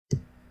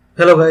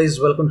Hello guys,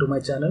 welcome to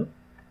my channel.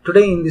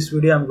 Today in this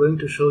video I'm going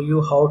to show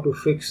you how to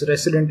fix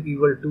Resident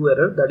Evil 2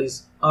 error, that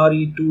is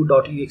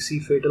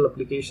RE2.exe fatal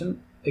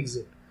application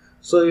exit.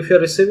 So if you are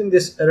receiving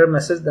this error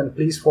message, then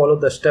please follow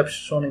the steps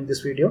shown in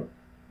this video.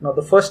 Now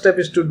the first step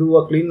is to do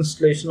a clean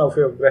installation of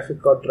your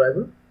graphic card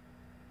driver.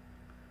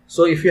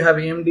 So if you have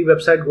AMD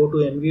website, go to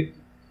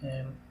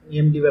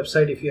AMD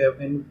website. If you have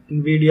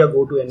NVIDIA,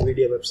 go to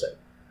NVIDIA website.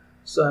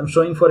 So I'm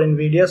showing for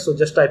NVIDIA, so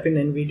just type in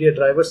NVIDIA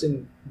drivers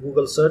in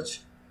Google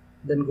search.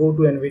 Then go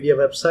to NVIDIA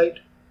website.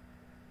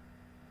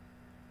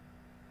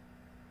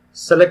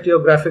 Select your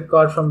graphic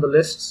card from the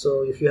list.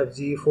 So if you have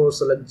GeForce,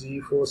 select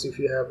GeForce. If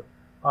you have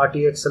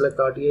RTX, select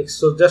RTX.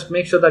 So just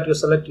make sure that you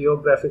select your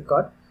graphic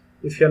card.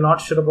 If you're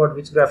not sure about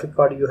which graphic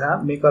card you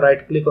have, make a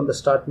right click on the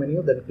start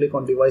menu, then click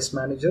on device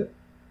manager.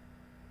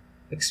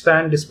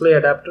 Expand display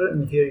adapter,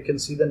 and here you can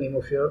see the name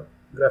of your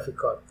graphic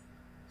card.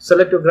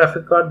 Select your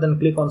graphic card, then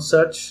click on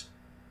search,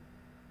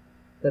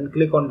 then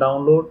click on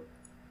download.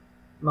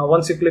 Now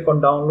once you click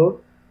on download,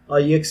 a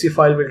exe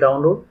file will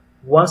download.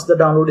 Once the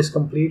download is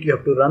complete, you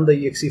have to run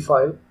the exe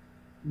file.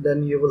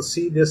 Then you will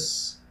see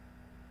this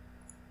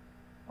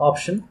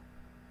option.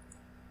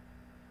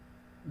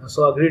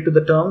 So agree to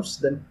the terms,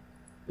 then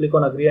click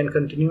on agree and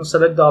continue.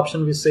 Select the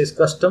option which says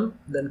custom,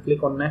 then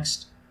click on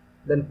next.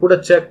 Then put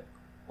a check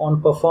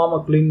on perform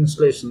a clean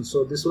installation.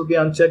 So this will be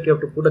unchecked. You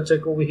have to put a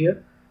check over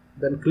here.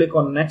 Then click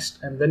on next,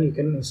 and then you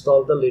can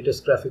install the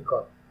latest graphic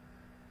card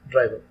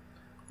driver.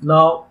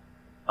 Now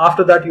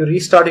after that, you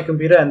restart your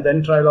computer and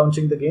then try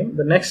launching the game.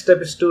 The next step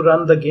is to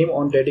run the game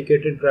on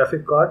dedicated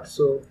graphic card.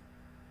 So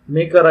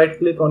make a right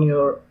click on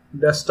your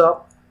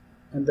desktop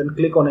and then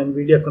click on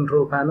NVIDIA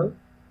control panel,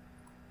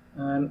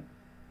 and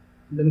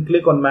then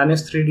click on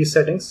manage 3D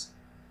settings,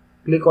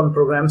 click on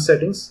program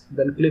settings,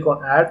 then click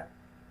on add.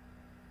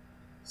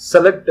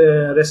 Select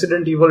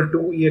Resident Evil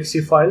 2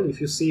 exe file if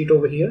you see it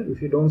over here.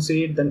 If you don't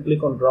see it, then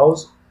click on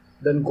browse.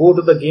 Then go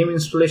to the game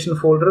installation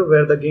folder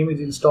where the game is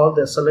installed,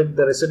 then select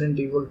the Resident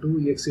Evil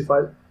 2 exe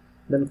file,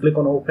 then click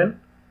on open,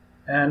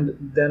 and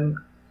then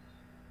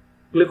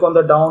click on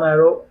the down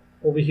arrow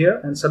over here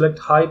and select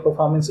high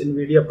performance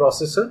NVIDIA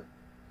processor,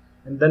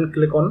 and then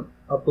click on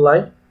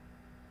apply,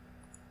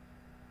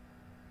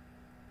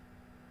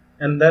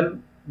 and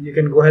then you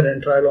can go ahead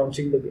and try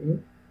launching the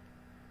game.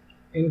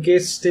 In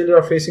case still you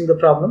are facing the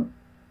problem,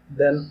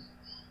 then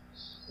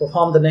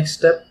perform the next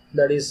step,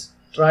 that is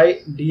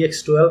try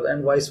DX12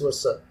 and vice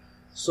versa.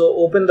 So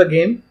open the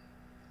game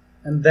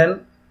and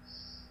then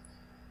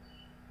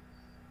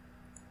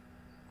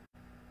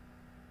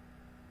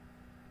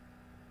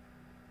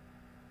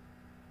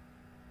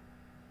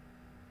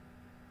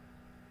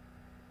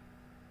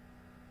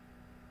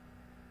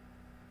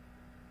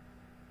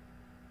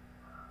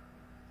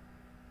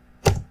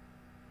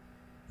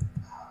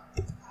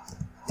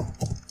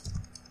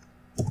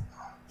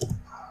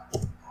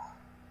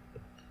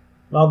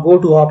now go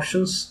to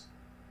options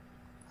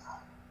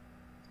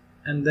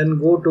and then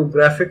go to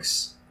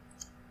graphics.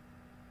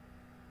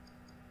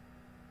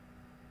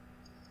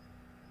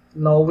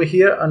 Now over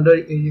here under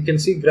you can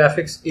see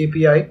graphics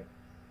API,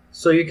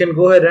 so you can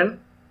go ahead and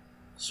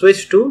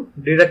switch to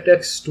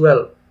DirectX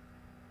 12,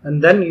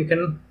 and then you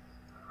can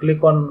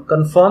click on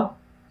confirm,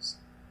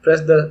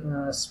 press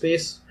the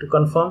space to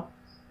confirm,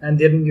 and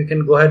then you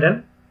can go ahead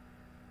and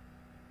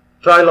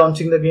try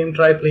launching the game,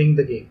 try playing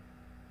the game.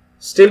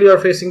 Still you are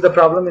facing the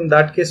problem, in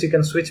that case you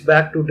can switch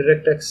back to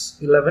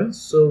DirectX 11.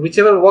 So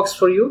whichever works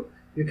for you,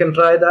 you can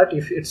try that.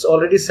 If it's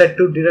already set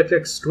to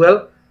DirectX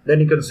 12, then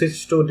you can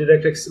switch to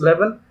DirectX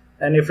 11,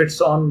 and if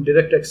it's on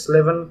DirectX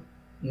 11,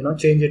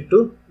 change it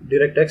to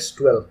DirectX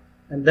 12,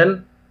 and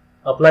then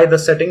apply the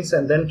settings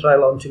and then try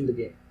launching the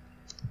game.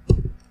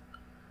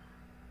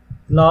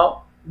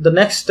 Now the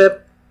next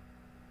step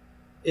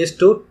is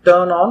to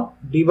turn on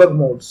debug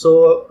mode.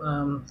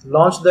 So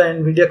launch the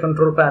NVIDIA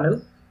control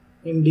panel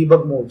in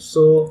debug mode.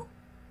 So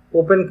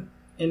open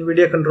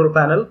NVIDIA control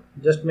panel,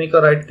 just make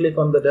a right click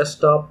on the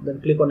desktop,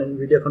 then click on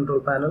NVIDIA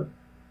control panel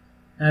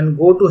and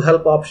go to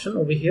help option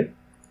over here.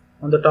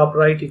 On the top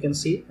right you can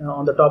see,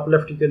 on the top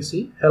left you can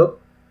see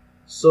help.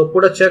 So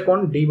put a check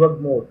on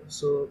debug mode.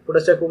 So put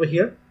a check over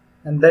here,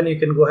 and then you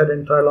can go ahead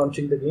and try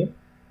launching the game.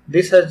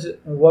 This has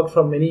worked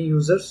for many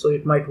users, so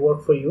it might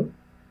work for you.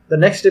 The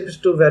next step is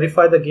to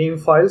verify the game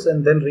files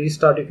and then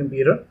restart your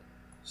computer.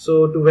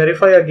 So to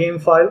verify a game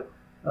file,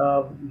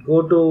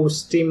 go to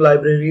Steam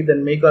library,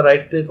 then make a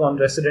right click on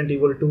Resident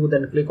Evil 2,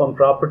 then click on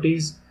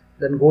properties,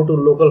 then go to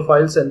local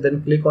files and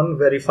then click on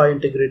verify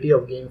integrity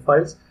of game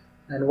files.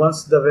 And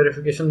once the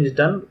verification is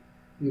done,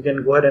 you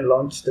can go ahead and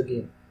launch the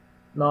game.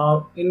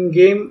 Now in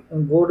game,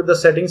 go to the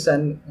settings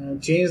and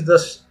change the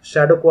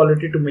shadow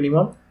quality to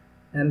minimum,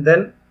 and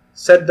then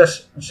set the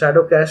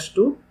shadow cache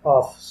to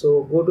off.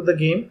 So go to the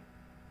game,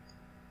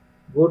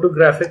 go to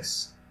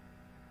graphics,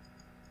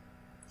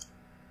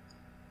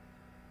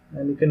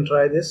 and you can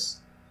try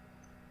this.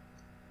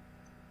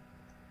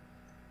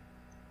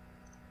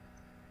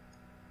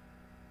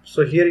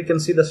 So here you can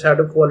see the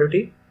shadow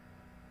quality.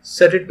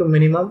 Set it to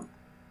minimum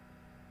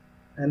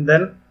and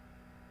then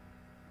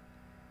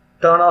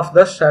turn off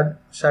the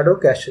shadow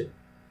cache,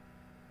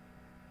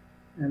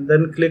 and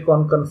then click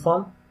on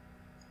confirm,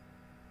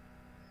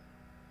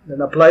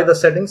 then apply the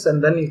settings,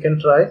 and then you can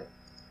try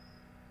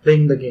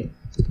playing the game.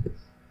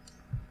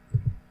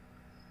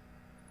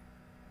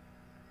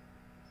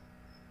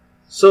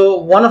 So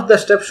one of the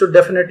steps should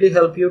definitely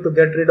help you to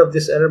get rid of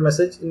this error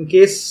message. In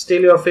case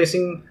still you are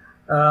facing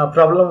a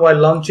problem while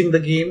launching the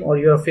game, or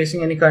you are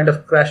facing any kind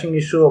of crashing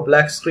issue or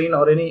black screen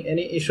or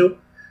any issue,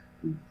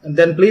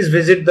 then please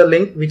visit the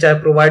link which I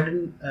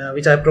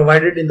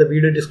provided in the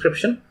video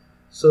description.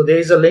 So there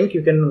is a link,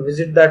 you can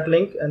visit that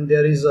link, and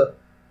there is a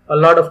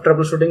lot of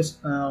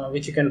troubleshootings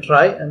which you can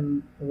try,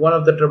 and one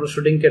of the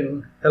troubleshooting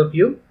can help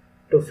you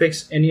to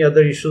fix any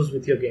other issues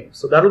with your game.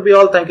 So that will be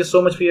all. Thank you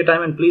so much for your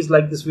time, and please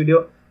like this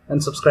video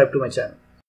and subscribe to my channel.